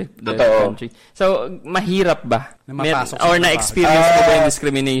all over the country. So mahirap ba? Or na-experience mo ba yung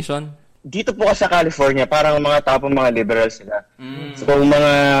discrimination? Dito po kasi sa California, parang mga tapong mga liberals sila. So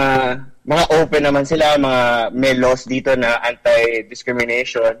mga open naman sila, mga may laws dito na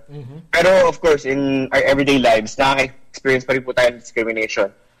anti-discrimination. Pero of course, in our everyday lives, nakaka-experience pa rin po tayo ng discrimination.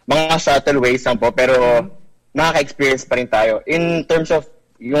 Mga subtle ways lang po, pero nakaka-experience pa rin tayo. In terms of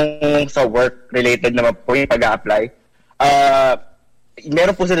yung sa work-related naman po, yung pag-a-apply,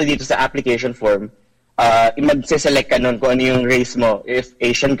 meron po sila dito sa application form. Mag-select ka nun kung ano yung race mo. If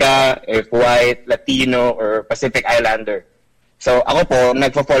Asian ka, if white, Latino, or Pacific Islander. So, ako po,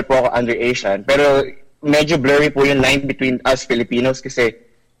 nagpa-fall po ako under Asian. Pero, medyo blurry po yung line between us Filipinos kasi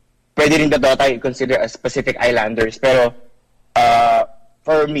pwede rin daw tayo consider as Pacific Islanders. Pero,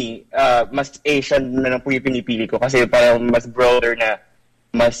 for me, mas Asian na lang po yung pinipili ko kasi parang mas broader na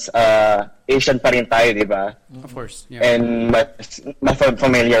mas Asian pa rin tayo, di ba? Of course. Yeah. And mas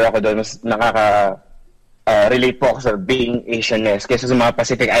familiar ako doon. Mas relate po ako sa being Asianness kaysa sa mga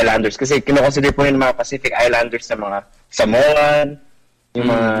Pacific Islanders. Kasi kinoconsider po yung mga Pacific Islanders sa mga Samoan,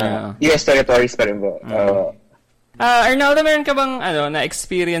 yung mga US territories pa rin po. Arnaldo, meron ka bang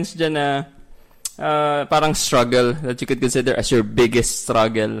na-experience dyan na parang struggle that you could consider as your biggest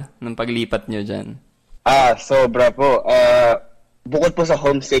struggle ng paglipat nyo dyan? Sobra po. Bukod po sa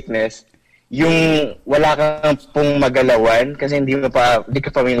homesickness, yung wala kang pong magalawan kasi hindi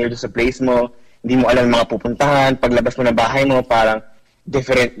ka familiar sa place mo, hindi mo alam mga pupuntahan, paglabas mo ng bahay mo, parang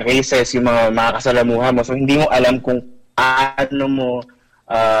different races, yung mga kasalamuha mo. So, hindi mo alam kung ano mo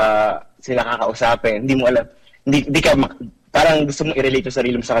sila kakausapin. Hindi mo alam. Hindi ka, parang gusto mo i-relate yung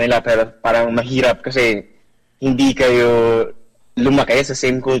sarili mo sa kanila, pero parang mahirap kasi hindi kayo lumaki sa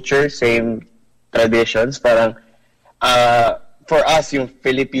same culture, same traditions. Parang, for us, yung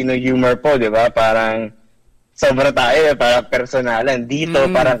Filipino humor po, di ba? Parang, sobra tayo, parang personalan. Dito,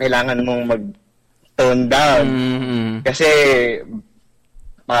 parang kailangan mong tone down. Kasi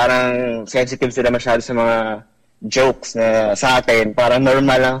parang sensitive sila masyado sa mga jokes na sa atin. Parang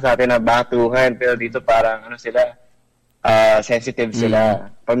normal lang sa atin na batuhan. Pero dito parang sensitive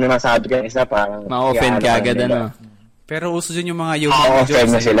sila. Pag may masabi ka isa, parang ma-offend ka agad, Pero uso dyan yung mga humor jokes.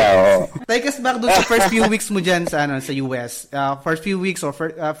 Na sila, Take us back doon sa first few weeks mo dyan sa US. First few weeks or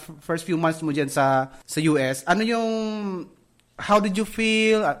first few months mo dyan sa US. How did you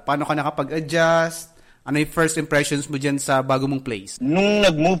feel? Paano ka nakapag-adjust? Ano yung first impressions mo dyan sa bago mong place? Nung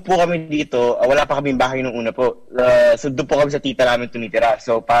nag-move po kami dito, wala pa kaming bahay nung una po. So doon po kami sa tita namin tumitira.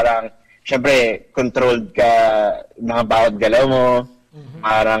 So parang syempre, controlled ka mga bawat galaw mo.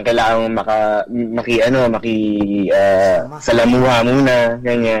 Parang kailangan salamuha muna,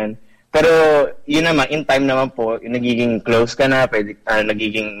 ganyan. Pero yun naman, in time naman po, nagiging close ka na,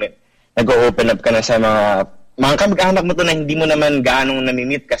 nag-open up ka na sa mga kamag-anak mo to na hindi mo naman gaanong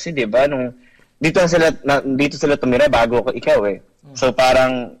namimit kasi, di ba? Dito sila tumira bago ikaw eh. So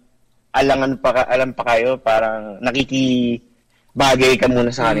parang alam pa kayo, parang nakikibagay ka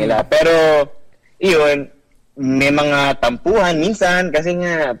muna sa kanila. Pero, iyon, may mga tampuhan minsan kasi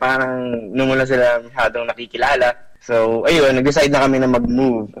nga parang nung mula sila masyadong nakikilala. So, ayun, nag-decide na kami na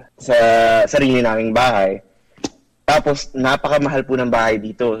mag-move sa sarili naming bahay. Tapos, napakamahal po ng bahay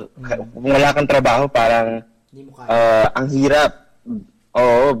dito. Kung wala kang trabaho, parang ang hirap.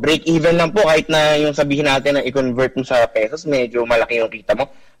 Oo, break-even lang po kahit na yung sabihin natin na i-convert mo sa pesos, medyo malaki yung kita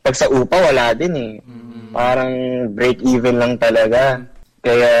mo. Pag sa upa, wala din eh. Parang break-even lang talaga.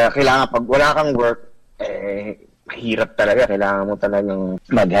 Kaya, kailangan pag wala kang work, mahirap talaga. Kailangan mo talagang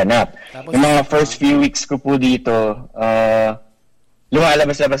maghanap. Tapos, yung mga first few weeks ko po dito,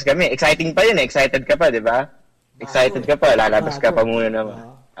 lumalabas-labas kami. Exciting pa yun eh. Excited ka pa, di ba? Excited ka pa. Lalabas ka pa muna naman.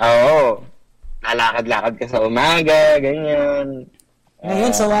 Oo. Lalakad-lakad ka sa umaga, ganyan.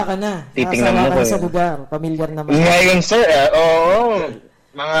 Ngayon, sawa ka na. Titingnan mo ko sa lugar. Familiar naman. Ngayon, sir, oo.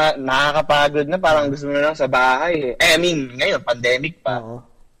 Mga nakakapagod na. Parang gusto mo na lang sa bahay. I mean, ngayon, pandemic pa. Oo.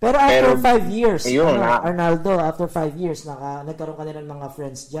 Pero after 5 years, ayun, Arnaldo, after 5 years, nagkaroon ka na ng mga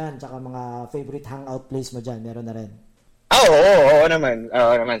friends dyan, tsaka mga favorite hangout place mo dyan, meron na rin. Oo naman.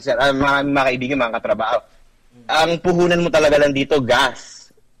 Oo naman, sir. Mga kaibigan, mga katrabaho. Ang puhunan mo talaga lang dito,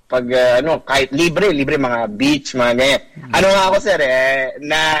 gas. Pag, kahit libre, mga beach, mga ganyan. Ano nga ako, sir,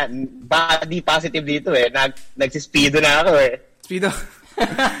 na body positive dito, nagsispido na ako, Speedo?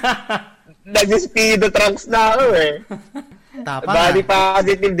 Nagsispido trunks na ako, Tapa. Body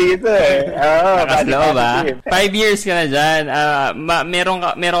positive dito Nakaslow ba? 5 years ka na dyan.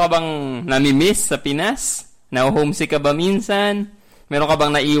 Meron ka bang namimiss sa Pinas? Na-homesick ka ba minsan? Meron ka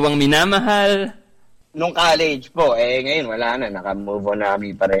bang naiwang minamahal? Nung college po, ngayon wala na. Naka-move on na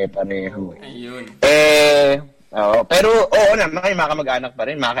kami pare-pareho. Ayun. Pero oo na, may mga kamag-anak pa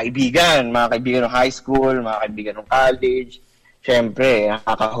rin. Mga kaibigan ng high school, mga kaibigan ng college. Siyempre,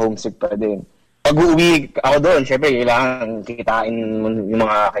 nakaka-homesick pa din. Pag uuwi ako doon, syempre, kailangan kitain mo yung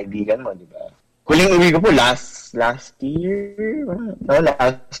mga kaibigan mo, di ba? Huling uwi ko po, last year?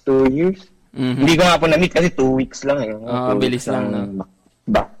 Last 2 years? Mm-hmm. Hindi ko nga po na-meet kasi 2 weeks lang. Bilis lang.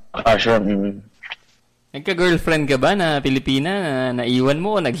 Bakasyon. Nagka-girlfriend ka ba na Pilipina na naiwan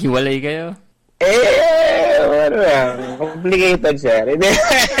mo o naghiwalay kayo? Ano yan? Complicated, sir.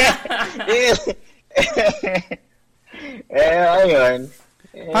 Ayun.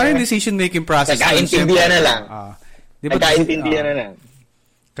 Paano yung decision-making process? Nagkaintindihan na lang. Nagkaintindihan na lang.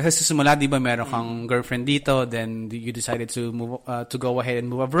 Kasi sa simula, di ba, meron kang girlfriend dito, then you decided to move, to go ahead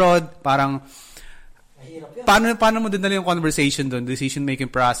and move abroad. Parang, paano mo dinala yung conversation doon, decision-making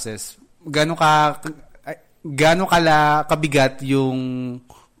process? Gano'n kabigat yung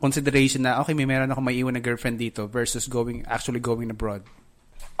consideration na, okay, meron ako maiiwan na girlfriend dito versus actually going abroad?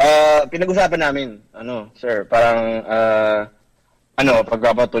 Pinag-usapan namin, sir, parang,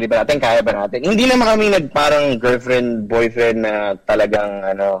 pagpapatuloy ba natin, kaya ba natin? Hindi naman kami parang girlfriend, boyfriend na talagang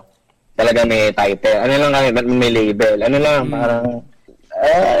may title. Lang kami, may label. Parang,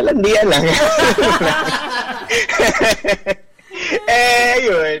 landian lang.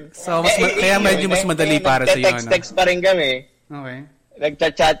 Yun. So, kaya medyo mas madali para sa iyo, text pa rin kami. Okay.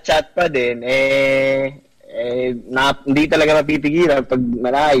 Nagchat-chat pa din. Hindi talaga mapipigilan pag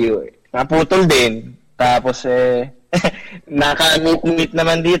malayo. Naputol din. Tapos, naka-meet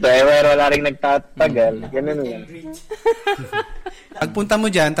naman dito. Pero wala rin nagtatagal. Ganun yan. Pagpunta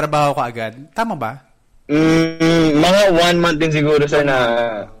mo dyan, trabaho ka agad. Tama ba? Mga 1 month din siguro, sir, na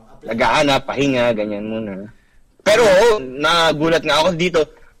nag-aanap, pahinga, ganyan muna. Pero nagulat nga ako dito.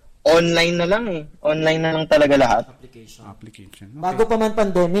 Online na lang eh. Online na lang talaga lahat. Application. Okay. Bago pa man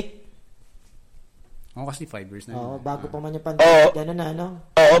pandemic. Kasi 5 years na. Bago pa man yung pandemic. Gano'n na,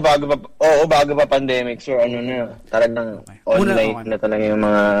 bago pa pandemic, sir. Talagang online na talaga yung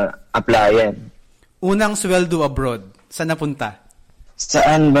mga applyan. Unang sweldo abroad. Saan napunta?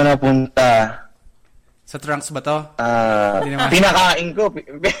 Saan ba napunta? Sa trunks ba to? Pinakain ko.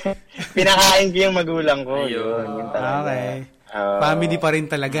 Pinakain ko yung magulang ko. Yun talaga. Okay. Family pa rin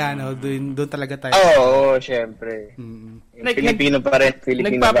talaga, no? Doon talaga tayo. Oo, syempre. Pilipino pa rin.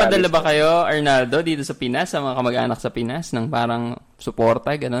 Nagpapadala ba kayo, Arnaldo, dito sa Pinas, sa mga kamag-anak sa Pinas, ng parang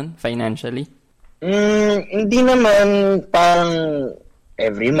suporta, ganun, financially? Hindi naman parang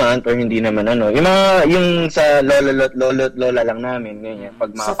every month or hindi naman ano. Yung sa lola lang namin, ganyan.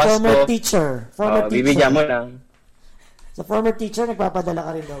 Pag mga Sa Pasko, former teacher. bibigyan mo lang. Sa former teacher, nagpapadala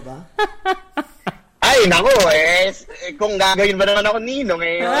ka rin daw ba? Ay, nako, kung gagawin ba naman ako ninong,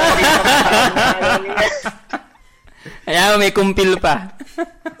 Kaya may kumpil pa.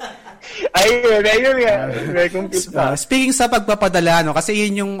 ayun nga. May kumpil pa. Speaking sa pagpapadala, no, kasi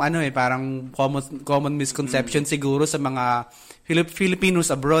yun yung parang common misconception siguro sa mga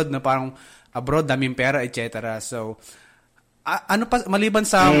Filipinos abroad, na parang abroad daming pera, etc. So, ano pa maliban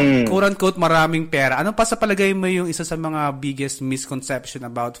sa quote-unquote maraming pera, ano pa sa palagay mo yung isa sa mga biggest misconception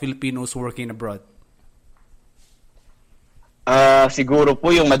about Filipinos working abroad? Siguro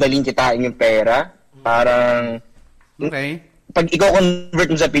po yung madaling kitain yung pera. Parang okay. Pag i-convert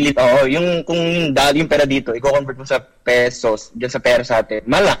mo sa kung yung pera dito, i-convert mo sa pesos, diyan sa pera sa atin,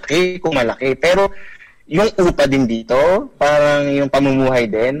 malaki. Pero yung upa din dito, parang yung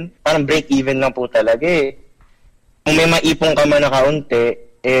pamumuhay din, parang break-even lang po talaga eh. Kung may maipong ka man na kaunti,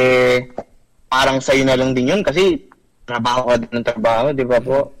 parang sa'yo na lang din yun kasi trabaho ka din ng trabaho, di ba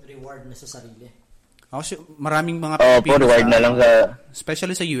po? Reward na sa sarili. Maraming mga Pilipino reward na lang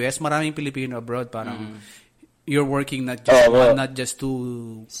especially sa US, maraming Pilipino abroad, parang you're working not just one, not just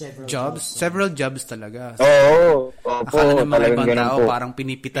two several jobs talaga. Akala ng mga ibang tao parang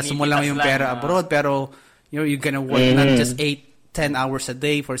pinipitas mo lang yung pera abroad, pero you're gonna work not just 8-10 hours a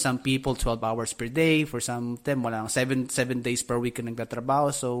day, for some people 12 hours per day, for some them wala 7 days per week ka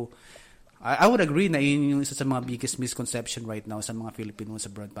nagtatrabaho. So I would agree na yun yung isa sa mga biggest misconception right now sa mga Filipinos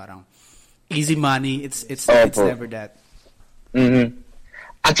abroad, parang easy money, it's never that.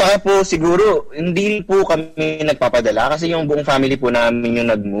 At saka po siguro hindi po kami nagpapadala kasi yung buong family po namin yung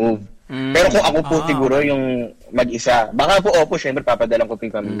nag-move. Pero kung ako po siguro yung mag-isa, baka po syempre papadalang ko po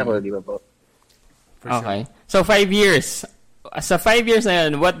yung family ako, di ba po? Okay. So 5 years. Sa 5 years na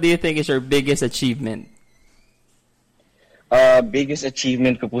yun, what do you think is your biggest achievement? Biggest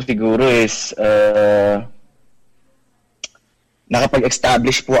achievement ko po siguro is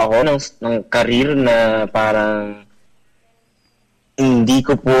nakapag-establish po ako ng career na parang hindi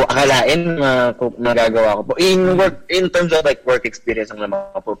ko po akalain magagawa ko po. In terms of like work experience ang naman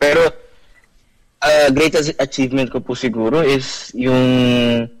po. Pero greatest achievement ko po siguro is yung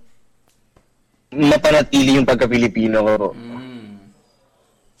mapanatili yung pagka-Pilipino ko po.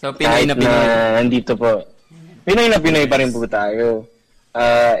 So Pinoy na Pinoy. Na nandito po. Pinoy na Pinoy pa rin po tayo.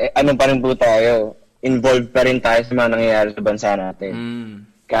 Ano pa rin po tayo? Involved pa rin tayo sa mga nangyayari sa bansa natin.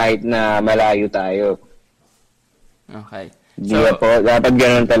 Kahit na malayo tayo. Okay. Di ba po? Dapat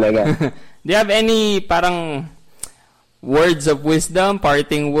ganun talaga. Do you have any parang words of wisdom,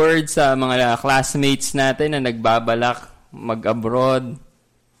 parting words sa mga classmates natin na nagbabalak mag-abroad?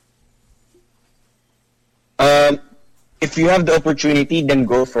 If you have the opportunity, then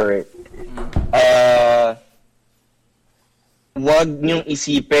go for it. Wag niyong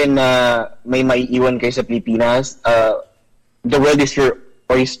isipin na may maiiwan kayo sa Pilipinas. The world is your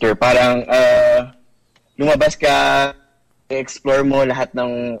oyster. Parang lumabas ka, explore mo lahat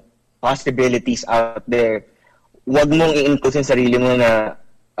ng possibilities out there. Wag mong i-impose yung sarili mo na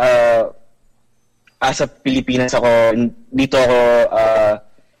as a Pilipinas ako, dito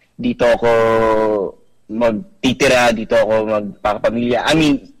ako magtitira, dito ako magpapamilya. I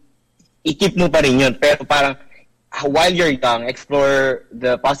mean, i-keep mo pa rin yun. Pero parang while you're young, explore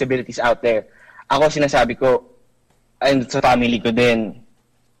the possibilities out there. Ako sinasabi ko, and sa family ko din,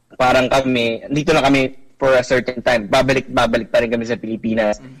 parang dito na kami for a certain time. Babalik pa rin kami sa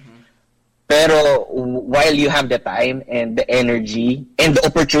Pilipinas. Pero while you have the time and the energy and the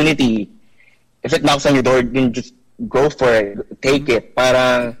opportunity, if it knocks on your door, then just go for it. Take it.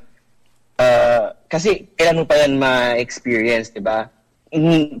 Parang, kasi kailan mo pa yan ma-experience, diba?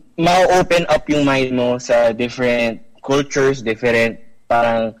 Ma-open up yung mind mo sa different cultures, different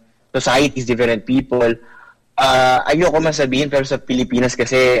parang societies, different people. Ayoko masabihin, pero sa Pilipinas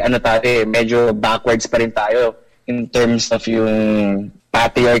kasi medyo backwards pa rin tayo in terms of yung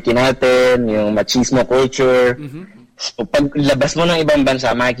patriarchy natin, yung machismo culture. So pag labas mo ng ibang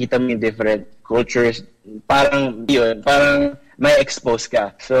bansa, makikita mo yung different cultures, parang may expose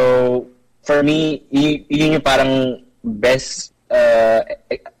ka. So for me, yun yung parang best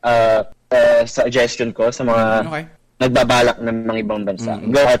suggestion ko sa mga nagbabalak ng mga ibang bansa.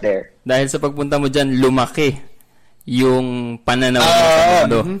 Go out there. Dahil sa pagpunta mo dyan, lumaki yung pananaw mo sa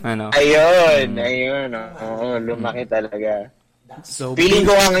mundo. Ayun. Oo, lumaki talaga. So, feeling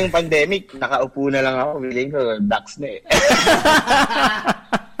ko ngayong pandemic, nakaupo na lang ako. Feeling ko, ducks na eh.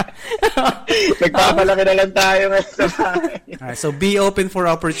 Nagpapalaki na lang tayo ngayon sa bahay. So be open for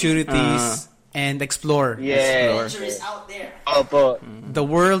opportunities. and explore. Yeah. Adventure is out there. Opo. The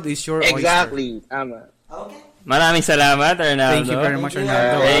world is your oyster. Exactly. Tama. Okay. Maraming salamat, Arnaldo. Thank you very much,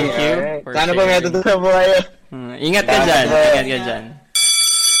 Arnaldo. Thank you. for Sana po sharing. may tutunan po kayo. Ingat ka dyan. Ingat ka dyan.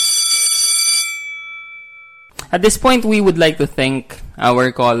 At this point, we would like to thank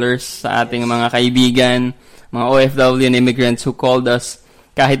our callers sa ating mga kaibigan, mga OFW and immigrants who called us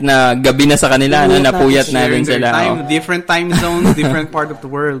kahit na gabi na sa kanila, napuyat natin sila. Different time zones, different part of the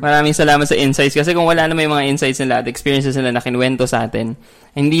world. Maraming salamat sa insights kasi kung wala na may mga insights nila at experiences nila na kinuwento sa atin,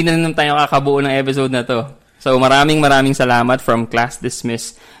 hindi na naman tayo kakabuo ng episode na to. So maraming salamat from Class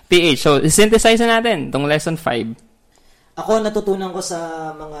Dismiss PH. So synthesize na natin itong lesson 5. Ako, natutunan ko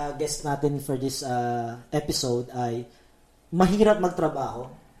sa mga guests natin for this episode ay mahirap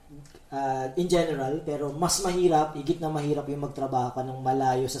magtrabaho in general, pero mas mahirap, higit na mahirap yung magtrabaho ka ng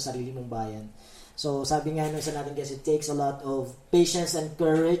malayo sa sarili mong bayan. So, sabi nga nung isa natin guys, it takes a lot of patience and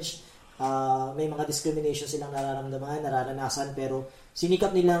courage. May mga discrimination silang nararanasan, pero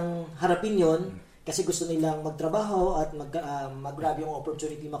sinikap nilang harapin yon kasi gusto nilang magtrabaho at mag-grab yung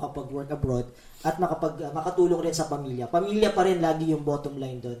opportunity makapag-work abroad at makatulong rin sa pamilya. Pamilya pa rin lagi yung bottom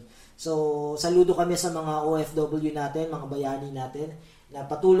line doon. So, saludo kami sa mga OFW natin, mga bayani natin, na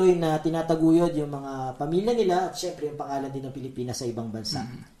patuloy na tinataguyod yung mga pamilya nila at syempre yung pangalan din ng Pilipinas sa ibang bansa.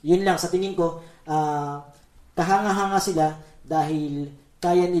 Yun lang, sa tingin ko, kahanga-hanga sila dahil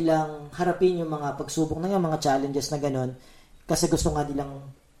kaya nilang harapin yung mga pagsubok na yung mga challenges na ganon kasi gusto nga nilang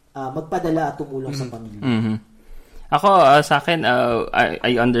magpadala at tumulong sa pamilya. Ako, sa akin,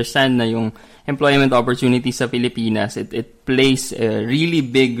 I understand na yung employment opportunities sa Pilipinas, it plays a really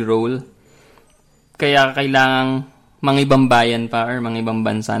big role. Kaya kailangang mga ibang bayan pa or mga ibang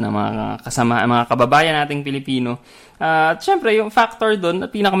bansa na mga kasama, mga kababayan nating Pilipino. At syempre, yung factor doon,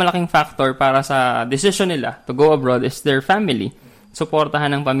 pinakamalaking factor para sa decision nila to go abroad is their family. Suportahan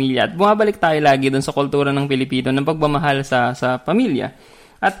ng pamilya. At bumabalik tayo lagi doon sa kultura ng Pilipino ng pagmamahal sa pamilya.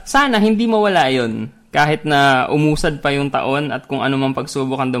 At sana hindi mawala yun kahit na umusad pa yung taon at kung ano mang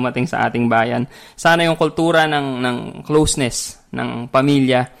pagsubok ang dumating sa ating bayan. Sana yung kultura ng closeness ng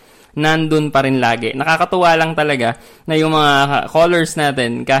pamilya nandun pa rin lagi. Nakakatuwa lang talaga na yung mga callers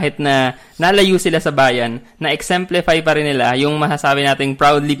natin, kahit na nalayo sila sa bayan, na-exemplify pa rin nila yung masasabi nating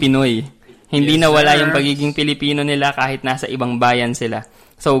proudly Pinoy. Hindi nawala yung pagiging Pilipino nila kahit nasa ibang bayan sila.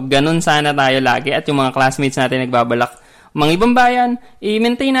 So, ganun sana tayo lagi at yung mga classmates natin nagbabalak mga ibang bayan,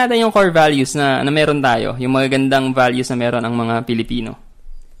 i-maintain natin yung core values na meron tayo. Yung mga gandang values na meron ang mga Pilipino.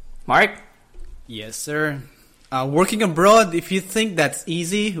 Mark? Yes, sir. Working abroad, if you think that's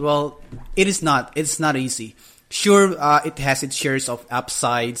easy, well, it is not. It's not easy. Sure, it has its shares of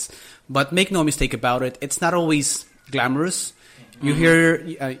upsides, but make no mistake about it, it's not always glamorous. You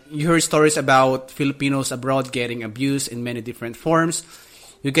hear stories about Filipinos abroad getting abused in many different forms.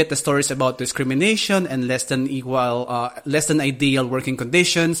 You get the stories about discrimination and less than ideal working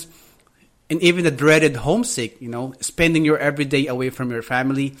conditions, and even the dreaded homesick, spending your everyday away from your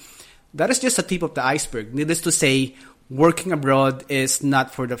family. That is just the tip of the iceberg. Needless to say, working abroad is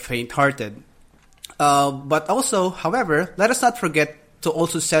not for the faint-hearted. But also, however, let us not forget to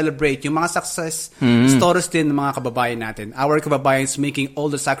also celebrate yung mga success stories din ng mga kababayan natin. Our kababayans making all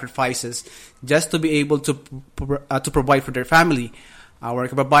the sacrifices just to be able to provide for their family. Our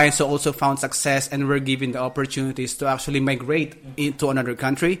kababayans also found success and were given the opportunities to actually migrate into another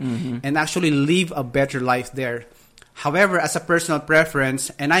country and actually live a better life there. However, as a personal preference,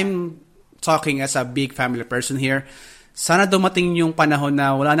 and I'm talking as a big family person here, sana dumating yung panahon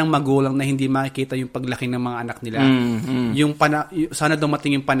na wala nang magulang na hindi makikita yung paglaki ng mga anak nila. Sana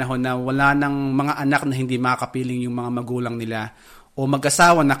dumating yung panahon na wala nang mga anak na hindi makapiling yung mga magulang nila o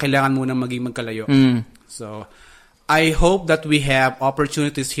mag-asawa na kailangan munang maging magkalayo. So, I hope that we have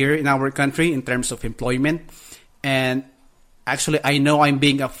opportunities here in our country in terms of employment. And actually, I know I'm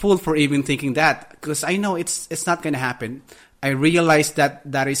being a fool for even thinking that because I know it's not going to happen. I realize that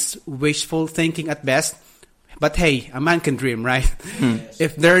is wishful thinking at best. But hey, a man can dream, right?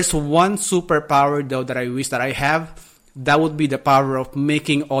 If there's one superpower, though, that I wish that I have, that would be the power of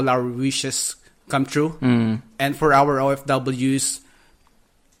making all our wishes come true. And for our OFWs,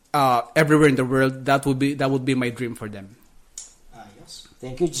 everywhere in the world, that would be my dream for them. Yes.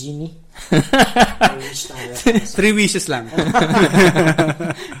 Thank you, Jeannie. 3 wishes lang.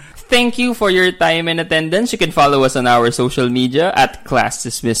 Thank you for your time and attendance. You can follow us on our social media at Class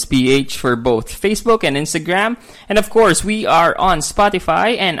Dismiss PH for both Facebook and Instagram. And of course, we are on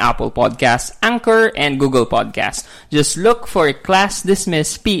Spotify and Apple Podcasts, Anchor, and Google Podcasts. Just look for Class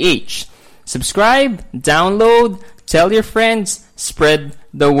Dismiss PH. Subscribe, download, tell your friends, spread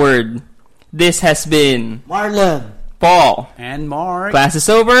the word. This has been Marlon Paul. And Mark. Class is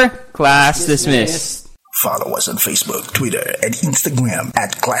over. Class dismissed. Follow us on Facebook, Twitter, and Instagram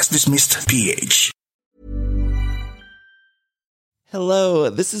at Class Dismissed PH. Hello,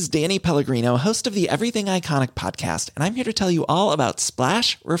 this is Danny Pellegrino, host of the Everything Iconic podcast, and I'm here to tell you all about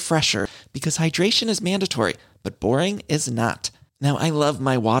Splash Refresher, because hydration is mandatory, but boring is not. Now, I love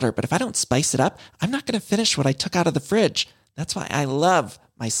my water, but if I don't spice it up, I'm not going to finish what I took out of the fridge. That's why I love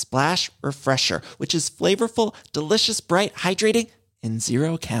my Splash Refresher, which is flavorful, delicious, bright, hydrating, and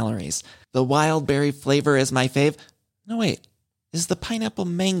 0 calories. The wild berry flavor is my fave. No, wait. Is the pineapple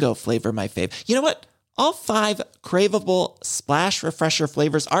mango flavor my fave? You know what? All 5 craveable Splash Refresher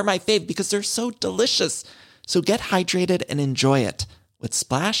flavors are my fave because they're so delicious. So get hydrated and enjoy it with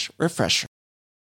Splash Refresher.